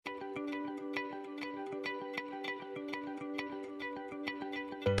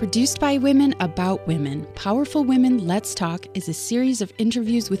Produced by women about women, Powerful Women Let's Talk is a series of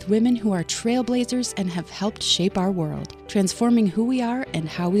interviews with women who are trailblazers and have helped shape our world, transforming who we are and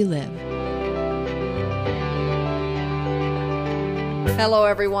how we live. Hello,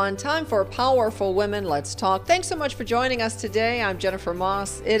 everyone. Time for Powerful Women Let's Talk. Thanks so much for joining us today. I'm Jennifer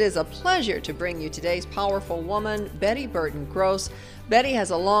Moss. It is a pleasure to bring you today's powerful woman, Betty Burton Gross. Betty has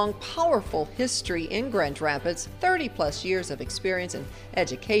a long, powerful history in Grand Rapids, 30-plus years of experience in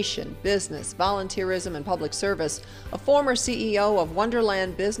education, business, volunteerism, and public service. A former CEO of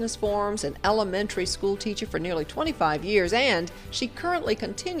Wonderland Business Forums, an elementary school teacher for nearly 25 years, and she currently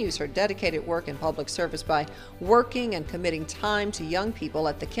continues her dedicated work in public service by working and committing time to young people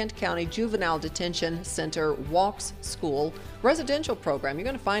at the Kent County Juvenile Detention Center Walks School residential program. You're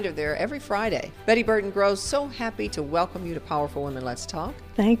going to find her there every Friday. Betty Burton Gross, so happy to welcome you to Powerful Women Let's Talk.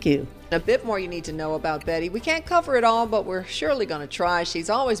 Thank you. A bit more you need to know about Betty. We can't cover it all, but we're surely going to try. She's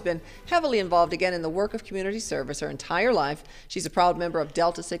always been heavily involved again in the work of community service her entire life. She's a proud member of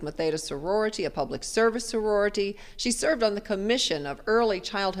Delta Sigma Theta sorority, a public service sorority. She served on the Commission of Early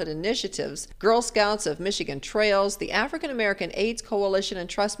Childhood Initiatives, Girl Scouts of Michigan Trails, the African American AIDS Coalition, and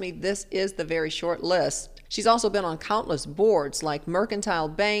trust me, this is the very short list. She's also been on countless boards like Mercantile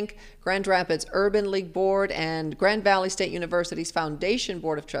Bank, Grand Rapids Urban League Board, and Grand Valley State University's Foundation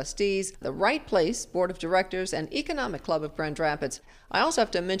Board of Trustees, the Right Place Board of Directors, and Economic Club of Grand Rapids. I also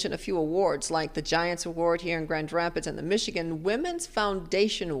have to mention a few awards like the Giants Award here in Grand Rapids and the Michigan Women's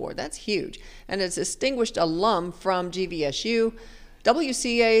Foundation Award. That's huge. And as a distinguished alum from GVSU,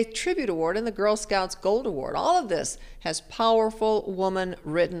 WCA Tribute Award, and the Girl Scouts Gold Award. All of this has Powerful Woman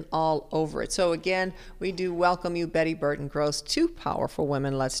written all over it. So again, we do welcome you, Betty Burton Gross, to Powerful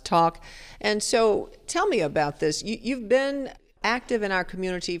Women Let's Talk. And so tell me about this. You've been active in our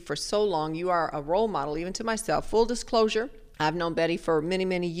community for so long. You are a role model, even to myself. Full disclosure, I've known Betty for many,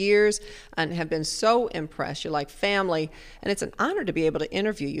 many years and have been so impressed. You're like family, and it's an honor to be able to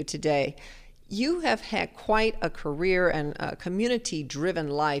interview you today. You have had quite a career and a community-driven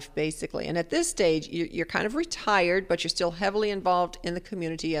life, basically. And at this stage, you're kind of retired, but you're still heavily involved in the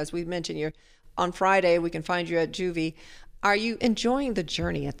community. As we've mentioned, on Friday, we can find you at Juvie. Are you enjoying the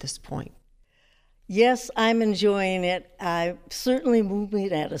journey at this point? Yes, I'm enjoying it. I'm certainly moving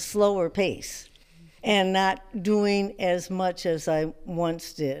at a slower pace and not doing as much as I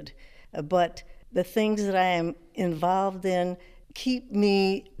once did. But the things that I am involved in keep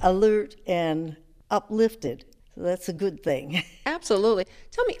me alert and uplifted. So that's a good thing. Absolutely.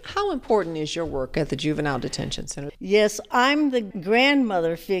 Tell me, how important is your work at the Juvenile Detention Center? Yes, I'm the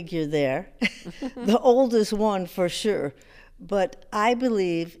grandmother figure there, the oldest one for sure. But I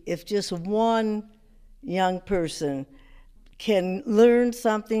believe if just one young person can learn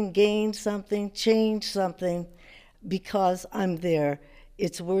something, gain something, change something, because I'm there,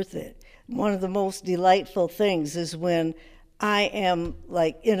 it's worth it. One of the most delightful things is when I am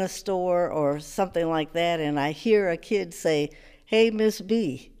like in a store or something like that, and I hear a kid say, "Hey, Miss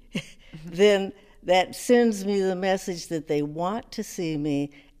B," then that sends me the message that they want to see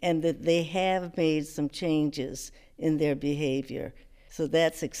me and that they have made some changes in their behavior. So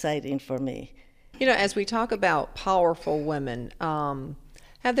that's exciting for me. You know, as we talk about powerful women,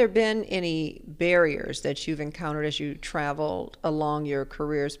 have there been any barriers that you've encountered as you traveled along your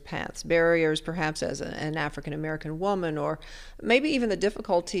career's paths? Barriers perhaps as an African-American woman, or maybe even the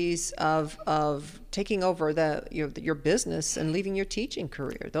difficulties of taking over your business and leaving your teaching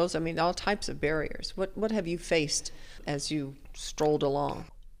career. Those, I mean, all types of barriers. What have you faced as you strolled along?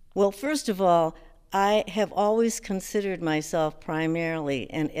 Well, first of all, I have always considered myself primarily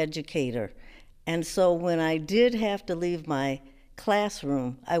an educator. And so when I did have to leave my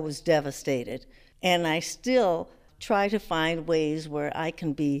classroom, I was devastated. And I still try to find ways where I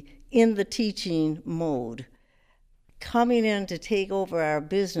can be in the teaching mode. Coming in to take over our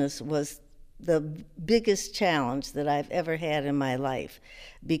business was the biggest challenge that I've ever had in my life,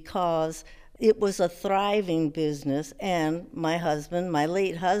 because it was a thriving business, and my husband, my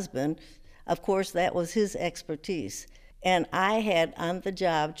late husband, of course, that was his expertise. And I had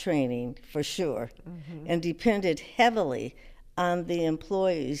on-the-job training for sure, and depended heavily on the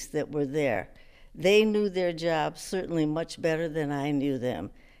employees that were there. They knew their jobs certainly much better than I knew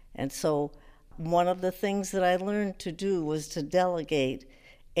them. And so one of the things that I learned to do was to delegate,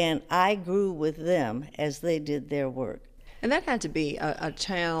 and I grew with them as they did their work. And that had to be a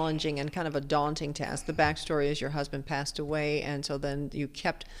challenging and kind of a daunting task. The backstory is your husband passed away, and so then you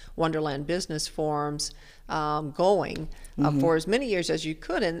kept Wonderland Business Forums going for as many years as you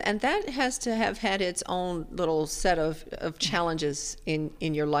could. And that has to have had its own little set of challenges in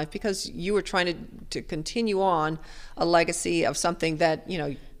your life, because you were trying to continue on a legacy of something that, you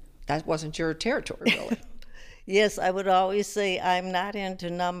know, that wasn't your territory, really. Yes, I would always say I'm not into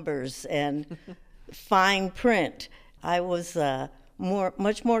numbers and fine print. I was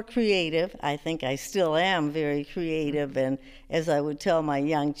much more creative. I think I still am very creative, and as I would tell my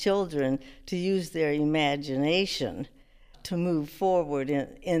young children, to use their imagination to move forward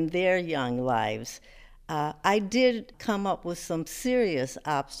in their young lives. I did come up with some serious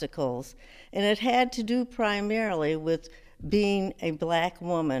obstacles, and it had to do primarily with being a black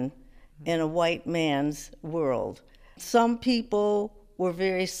woman in a white man's world. Some people were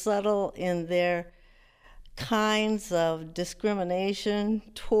very subtle in their kinds of discrimination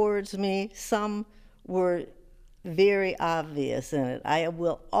towards me. Some were very obvious in it. I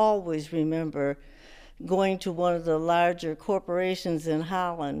will always remember going to one of the larger corporations in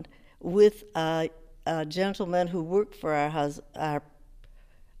Holland with a gentleman who worked for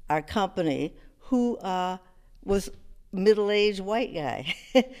our company who was middle-aged white guy.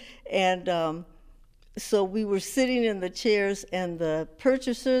 And so we were sitting in the chairs, and the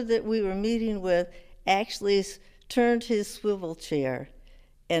purchaser that we were meeting with actually turned his swivel chair,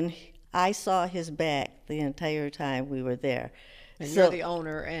 and I saw his back the entire time we were there. And so, you're the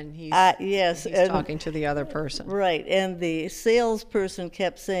owner, and he's talking to the other person. Right, and the salesperson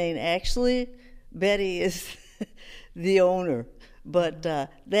kept saying, actually, Betty is the owner. But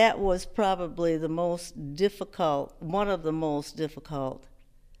that was probably one of the most difficult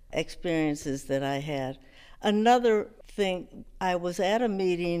experiences that I had. Another thing, I was at a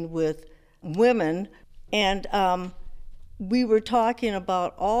meeting with women, and we were talking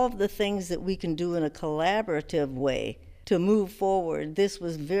about all of the things that we can do in a collaborative way to move forward. This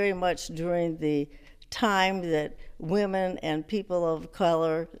was very much during the time that women and people of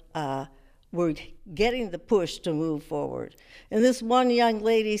color were getting the push to move forward. And this one young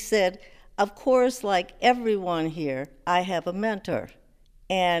lady said, of course, like everyone here, I have a mentor.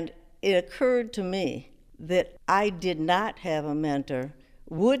 And it occurred to me that I did not have a mentor,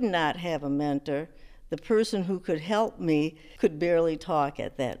 would not have a mentor. The person who could help me could barely talk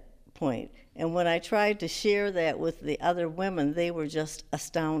at that point. And when I tried to share that with the other women, they were just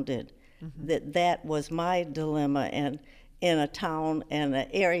astounded that that was my dilemma, and in a town and an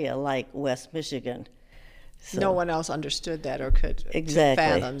area like West Michigan. So, no one else understood that or could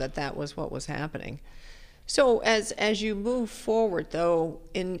fathom that that was what was happening. So as you move forward, though,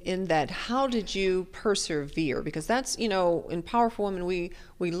 in that, how did you persevere? Because that's, in Powerful Women,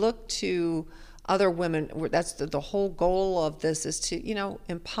 we look to other women. That's the whole goal of this, is to,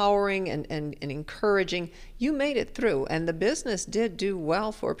 empowering and encouraging. You made it through, and the business did do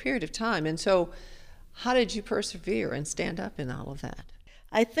well for a period of time. And so how did you persevere and stand up in all of that?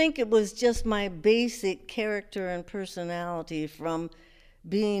 I think it was just my basic character and personality from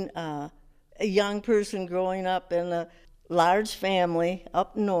being a young person growing up in a large family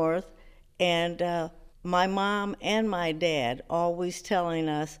up north, and my mom and my dad always telling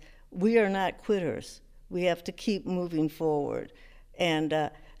us, we are not quitters. We have to keep moving forward. And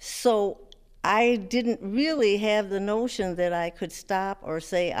so I didn't really have the notion that I could stop or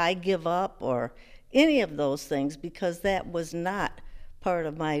say I give up or any of those things, because that was not part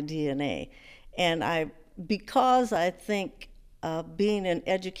of my DNA. And because I think being in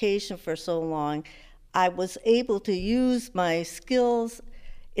education for so long, I was able to use my skills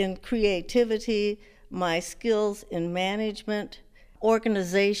in creativity, my skills in management,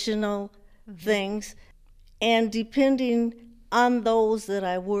 organizational things, and depending on those that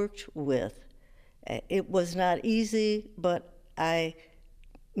I worked with. It was not easy, but I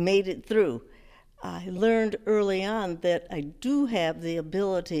made it through. I learned early on that I do have the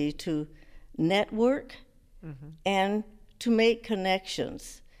ability to network and to make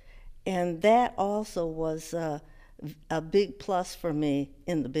connections. And that also was a big plus for me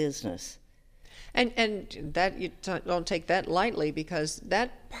in the business. And that, you don't take that lightly, because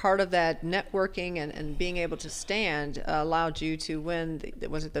that part of that networking and being able to stand allowed you to win,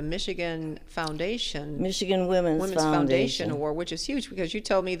 was it the Michigan Foundation? Michigan Women's Foundation Award, which is huge, because you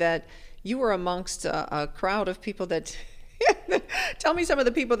told me that you were amongst a crowd of people that, tell me some of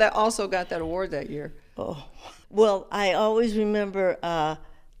the people that also got that award that year. Oh, well, I always remember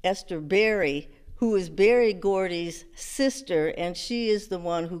Esther Berry, who is Berry Gordy's sister, and she is the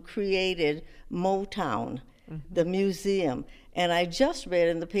one who created Motown, the museum. And I just read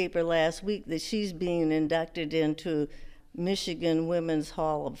in the paper last week that she's being inducted into Michigan Women's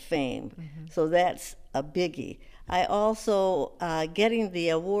Hall of Fame. So that's a biggie. I also, getting the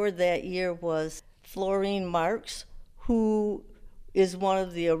award that year was Florine Marks, who is one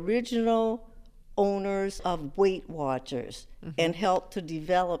of the original owners of Weight Watchers and helped to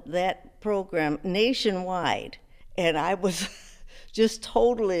develop that program nationwide. And I was just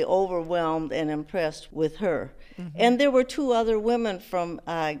totally overwhelmed and impressed with her. And there were 2 other women from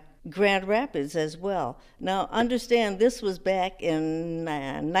Grand Rapids as well. Now, understand, this was back in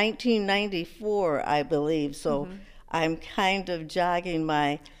 1994, I believe, so I'm kind of jogging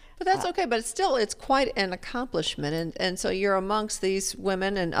my... But that's okay, but it's quite an accomplishment. And so you're amongst these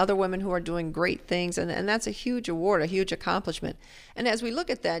women and other women who are doing great things, and that's a huge award, a huge accomplishment. And as we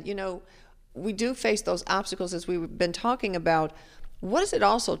look at that, we do face those obstacles as we've been talking about. What has it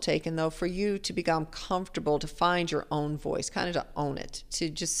also taken, though, for you to become comfortable, to find your own voice, kind of to own it,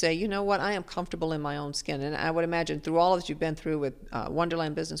 to just say, you know what, I am comfortable in my own skin? And I would imagine through all that you've been through with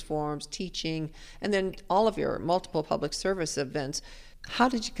Wonderland Business Forums, teaching, and then all of your multiple public service events, how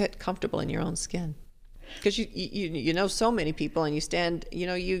did you get comfortable in your own skin? Because you know so many people, and you stand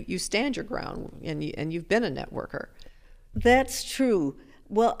your ground, and you've been a networker. That's true.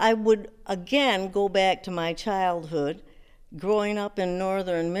 Well, I would again go back to my childhood, growing up in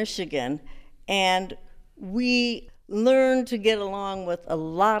northern Michigan, and we learned to get along with a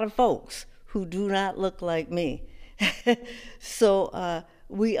lot of folks who do not look like me. So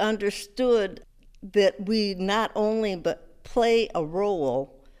we understood that we not only but play a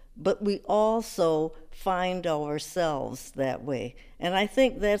role, but we also find ourselves that way. And I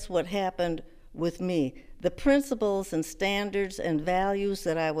think that's what happened with me. The principles and standards and values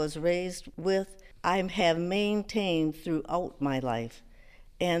that I was raised with, I have maintained throughout my life.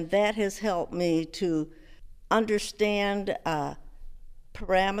 And that has helped me to understand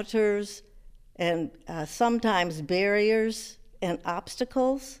parameters and sometimes barriers and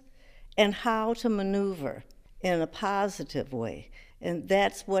obstacles, and how to maneuver in a positive way. And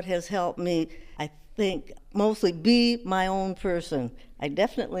that's what has helped me, I think, mostly be my own person. I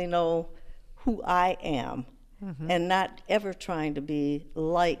definitely know who I am, and not ever trying to be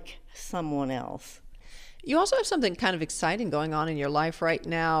like someone else. You also have something kind of exciting going on in your life right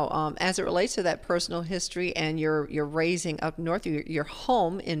now as it relates to that personal history and your raising up north, your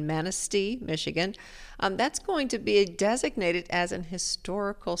home in Manistee, Michigan. That's going to be designated as an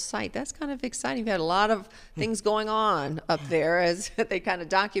historical site. That's kind of exciting. You've had a lot of things going on up there as they kind of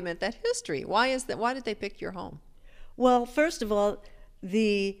document that history. Why is that? Why did they pick your home? Well, first of all,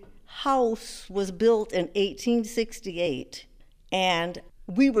 the house was built in 1868, and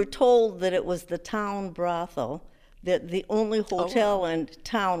we were told that it was the town brothel, that the only hotel in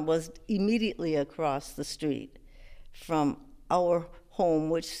town was immediately across the street from our home,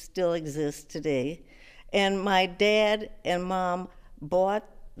 which still exists today. And my dad and mom bought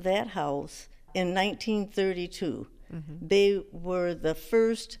that house in 1932. They were the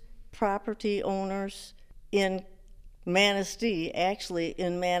first property owners in Manistee, actually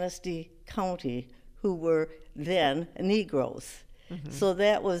in Manistee County, who were then Negroes. So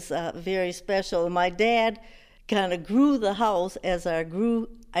that was very special. My dad kind of grew the house as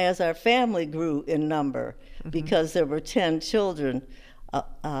our family grew in number, because there were 10 children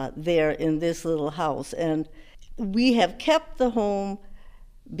there in this little house. And we have kept the home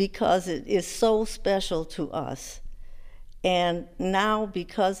because it is so special to us. And now,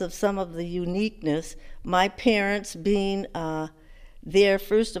 because of some of the uniqueness, my parents being there,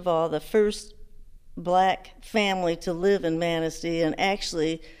 first of all, the first Black family to live in Manistee, and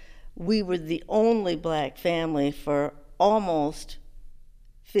actually we were the only Black family for almost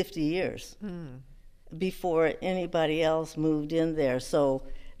 50 years before anybody else moved in there. So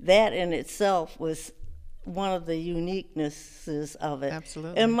that in itself was one of the uniquenesses of it.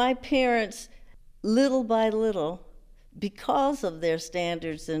 Absolutely. And my parents, little by little, because of their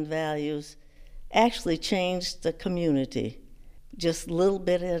standards and values, actually changed the community, just a little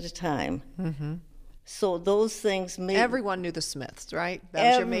bit at a time. So those things made... Everyone knew the Smiths, right?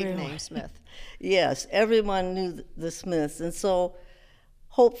 That was your maiden name, Smith. Yes, everyone knew the Smiths. And so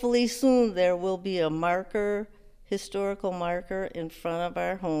hopefully soon there will be a marker, historical marker in front of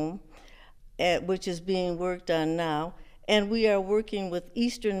our home, which is being worked on now. And we are working with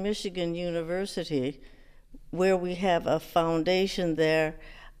Eastern Michigan University, where we have a foundation there,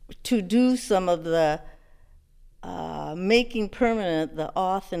 to do some of the making permanent the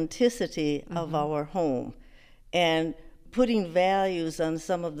authenticity of our home, and putting values on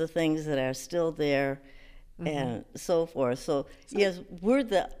some of the things that are still there, and so forth. So yes, we're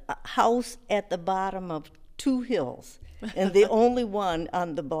the house at the bottom of 2 hills, and the only one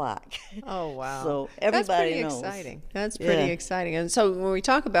on the block. Oh, wow. So everybody knows. Exciting. That's pretty exciting. And so when we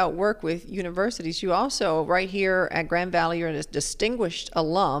talk about work with universities, you also, right here at Grand Valley, you're a distinguished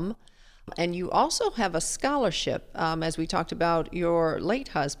alum. And you also have a scholarship, as we talked about your late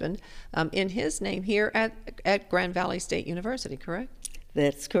husband, in his name here at Grand Valley State University, correct?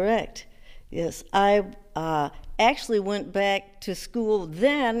 That's correct. Yes, I actually went back to school.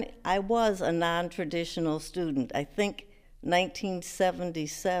 Then I was a non-traditional student, I think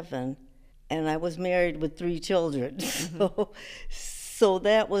 1977, and I was married with 3 children. So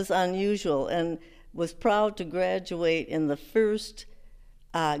that was unusual, and was proud to graduate in the first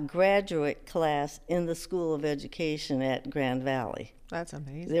graduate class in the School of Education at Grand Valley. That's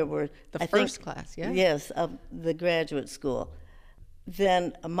amazing. There were the first class, yeah? Yes, of the graduate school.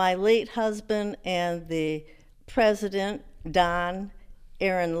 Then my late husband and the president, Don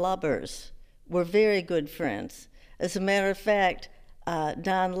Aaron Lubbers, were very good friends. As a matter of fact,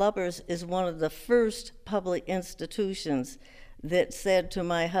 Don Lubbers is one of the first public institutions that said to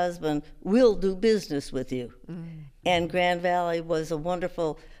my husband, "We'll do business with you." And Grand Valley was a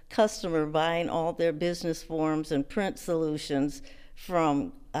wonderful customer, buying all their business forms and print solutions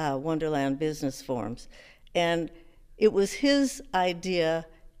from Wonderland Business Forms. And it was his idea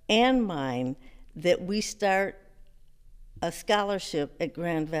and mine that we start a scholarship at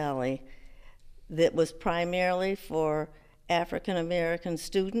Grand Valley that was primarily for African American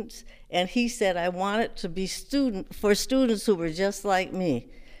students, and he said, I want it to be for students who were just like me,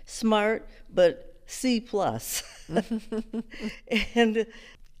 smart but C+.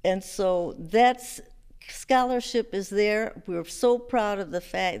 and so that scholarship is there. We're so proud of the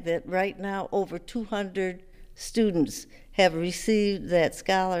fact that right now over 200 students have received that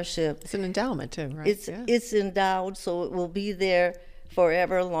scholarship. It's an endowment too, right? It's endowed, so it will be there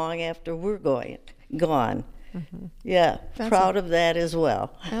forever, long after we're gone. Yeah, proud of that as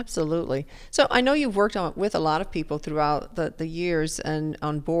well. Absolutely. So I know you've worked with a lot of people throughout the years and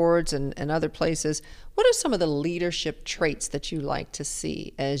on boards and other places. What are some of the leadership traits that you like to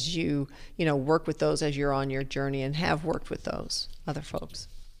see as you work with those as you're on your journey and have worked with those other folks?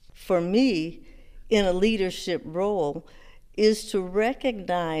 For me, in a leadership role, is to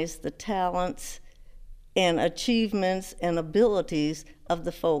recognize the talents and achievements and abilities of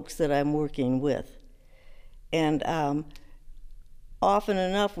the folks that I'm working with. And often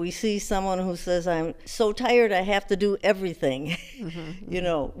enough, we see someone who says, I'm so tired I have to do everything.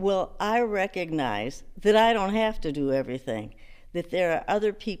 Well, I recognize that I don't have to do everything, that there are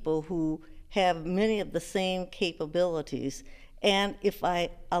other people who have many of the same capabilities. And if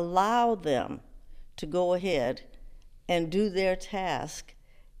I allow them to go ahead and do their task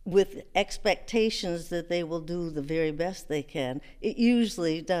with expectations that they will do the very best they can, it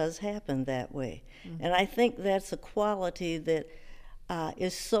usually does happen that way. And I think that's a quality that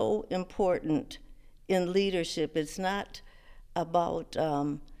is so important in leadership. It's not about,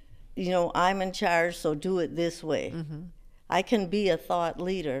 I'm in charge, so do it this way. I can be a thought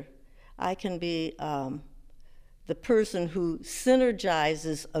leader. I can be the person who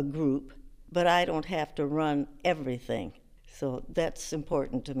synergizes a group, but I don't have to run everything. So that's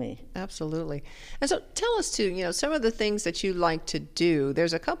important to me. Absolutely. And so tell us too, some of the things that you like to do.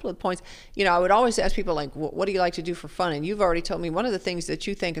 There's a couple of points, I would always ask people like, what do you like to do for fun? And you've already told me one of the things that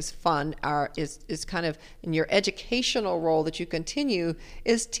you think is fun is kind of in your educational role that you continue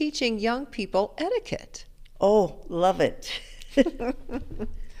is teaching young people etiquette. Oh, love it.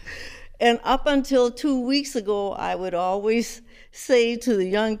 And up until 2 weeks ago, I would always say to the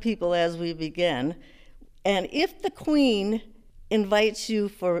young people as we began, and if the Queen invites you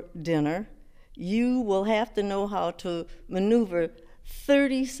for dinner, you will have to know how to maneuver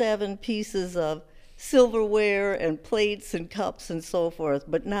 37 pieces of silverware and plates and cups and so forth.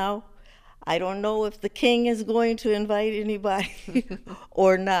 But now, I don't know if the king is going to invite anybody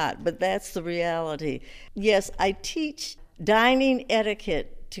or not, but that's the reality. Yes, I teach dining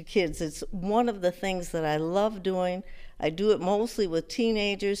etiquette to kids. It's one of the things that I love doing. I do it mostly with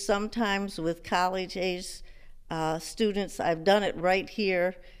teenagers, sometimes with college-age students. I've done it right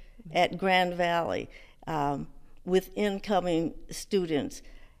here at Grand Valley with incoming students.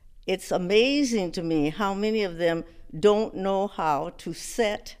 It's amazing to me how many of them don't know how to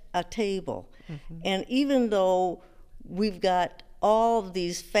set a table. And even though we've got all of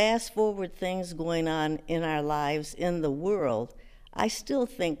these fast-forward things going on in our lives, in the world, I still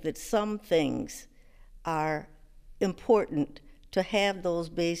think that some things are important to have those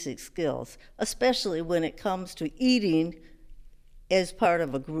basic skills, especially when it comes to eating as part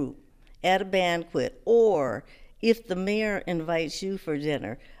of a group, at a banquet, or if the mayor invites you for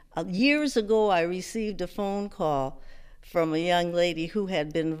dinner. Years ago, I received a phone call from a young lady who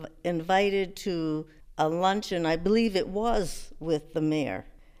had been invited to a luncheon, I believe it was with the mayor.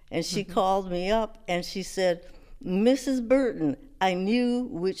 And she called me up and she said, Mrs. Burton, I knew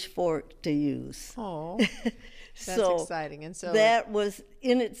which fork to use. Oh, that's So exciting. And so that was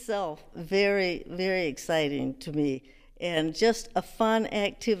in itself very, very exciting to me, and just a fun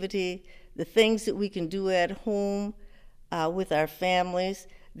activity the things that we can do at home with our families.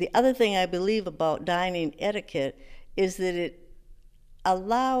 The other thing I believe about dining etiquette is that it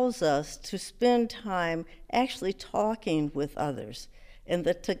allows us to spend time actually talking with others. And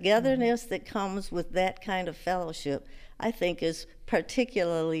the togetherness that comes with that kind of fellowship, I think, is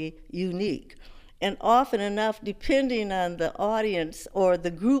particularly unique. And often enough, depending on the audience or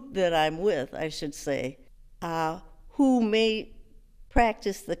the group that I'm with, I should say, who may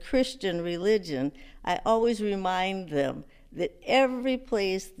practice the Christian religion, I always remind them that every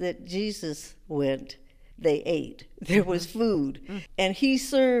place that Jesus went, they ate. There was food, and he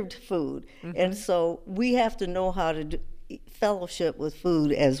served food. And so we have to know how to fellowship with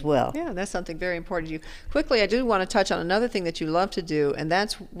food as well. Yeah, that's something very important to you. Quickly, I do want to touch on another thing that you love to do, and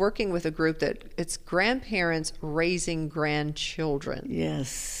that's working with a group that it's grandparents raising grandchildren.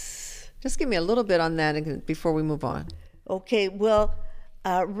 Yes. Just give me a little bit on that before we move on. Okay, well,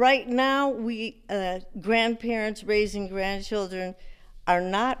 right now, we grandparents raising grandchildren are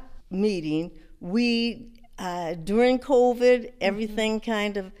not meeting. We, during COVID, everything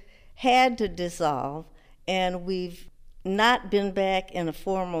kind of had to dissolve, and we've not been back in a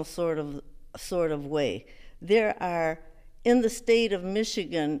formal sort of way. There are, in the state of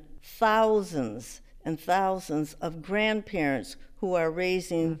Michigan, thousands and thousands of grandparents who are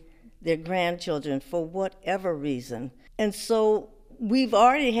raising their grandchildren for whatever reason. And so we've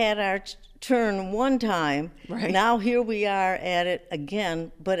already had our turn one time. Right. Now here we are at it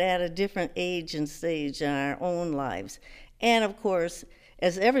again, but at a different age and stage in our own lives. And of course,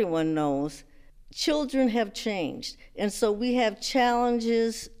 as everyone knows, children have changed. And so we have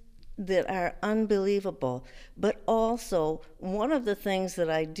challenges that are unbelievable. But also, one of the things that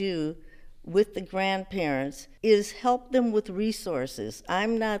I do with the grandparents is help them with resources.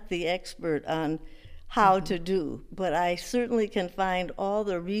 I'm not the expert on how to do, but I certainly can find all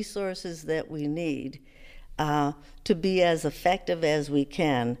the resources that we need to be as effective as we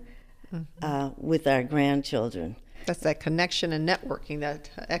can with our grandchildren. That's that connection and networking, that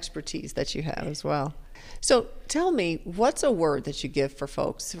expertise that you have as well. So tell me, what's a word that you give for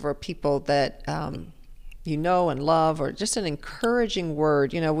folks, for people that you know and love, or just an encouraging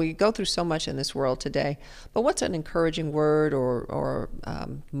word? You know, we go through so much in this world today, but what's an encouraging word or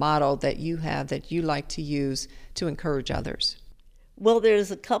motto that you have that you like to use to encourage others? Well,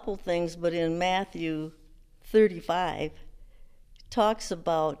 there's a couple things, but in Matthew 35, it talks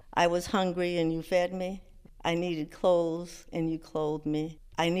about, I was hungry and you fed me. I needed clothes and you clothed me.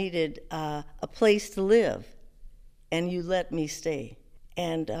 I needed a place to live and you let me stay.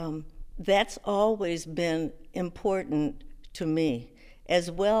 And that's always been important to me, as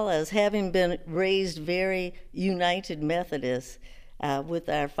well as having been raised very United Methodist with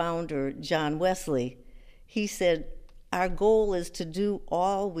our founder, John Wesley. He said, our goal is to do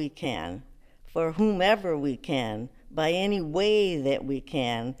all we can for whomever we can, by any way that we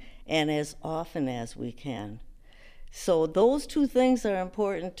can, and as often as we can. So those two things are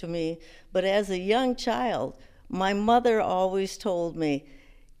important to me. But as a young child, my mother always told me,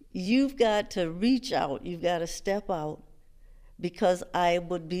 you've got to reach out, you've got to step out, because I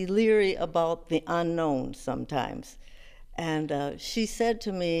would be leery about the unknown sometimes. And she said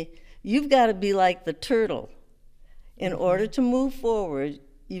to me, you've got to be like the turtle. In order to move forward,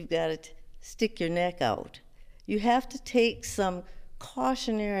 you've got to stick your neck out. You have to take some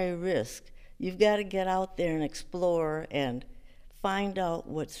cautionary risk. You've got to get out there and explore and find out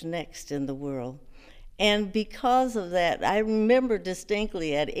what's next in the world. And because of that, I remember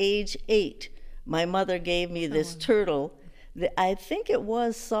distinctly at age 8, my mother gave me this turtle. I think it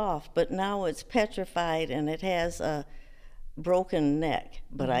was soft, but now it's petrified and it has a broken neck,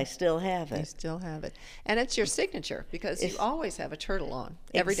 but I still have it. You still have it. And it's your signature, because you always have a turtle on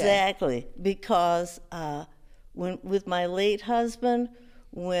every day. Exactly, because with my late husband,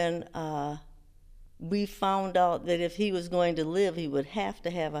 when we found out that if he was going to live, he would have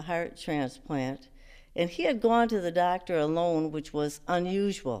to have a heart transplant. And he had gone to the doctor alone, which was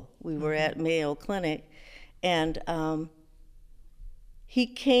unusual. We were at Mayo Clinic, and he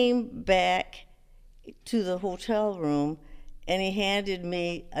came back to the hotel room, and he handed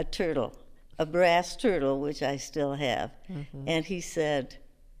me a turtle, a brass turtle, which I still have. And he said,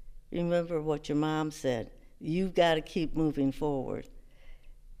 remember what your mom said, you've got to keep moving forward.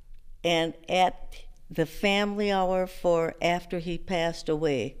 And at the family hour for after he passed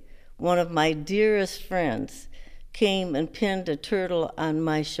away, one of my dearest friends came and pinned a turtle on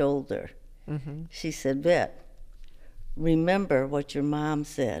my shoulder. She said, Bet, remember what your mom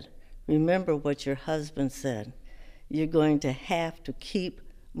said. Remember what your husband said. You're going to have to keep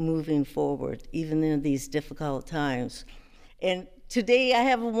moving forward, even in these difficult times. And Today I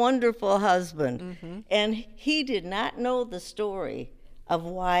have a wonderful husband, and he did not know the story of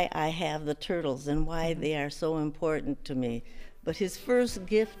why I have the turtles and why they are so important to me. But his first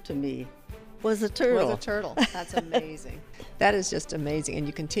gift to me was a turtle. Was a turtle. That's amazing. That is just amazing. And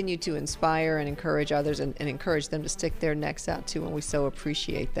you continue to inspire and encourage others and encourage them to stick their necks out too, and we so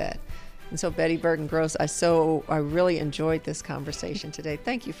appreciate that. And so Betty Burton Gross, I really enjoyed this conversation today.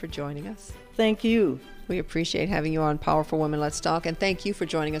 Thank you for joining us. Thank you. We appreciate having you on Powerful Women Let's Talk, and thank you for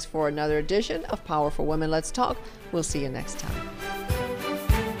joining us for another edition of Powerful Women Let's Talk. We'll see you next time.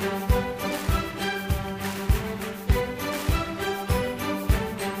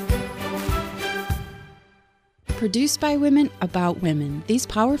 Produced by women, about women, these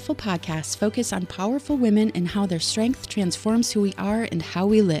powerful podcasts focus on powerful women and how their strength transforms who we are and how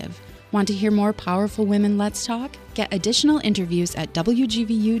we live. Want to hear more Powerful Women Let's Talk? Get additional interviews at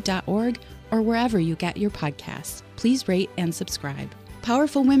wgvu.org or wherever you get your podcasts. Please rate and subscribe.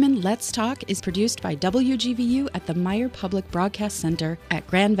 Powerful Women Let's Talk is produced by WGVU at the Meyer Public Broadcast Center at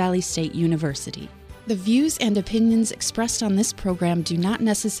Grand Valley State University. The views and opinions expressed on this program do not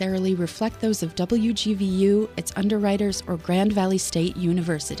necessarily reflect those of WGVU, its underwriters, or Grand Valley State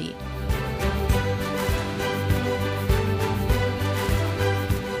University.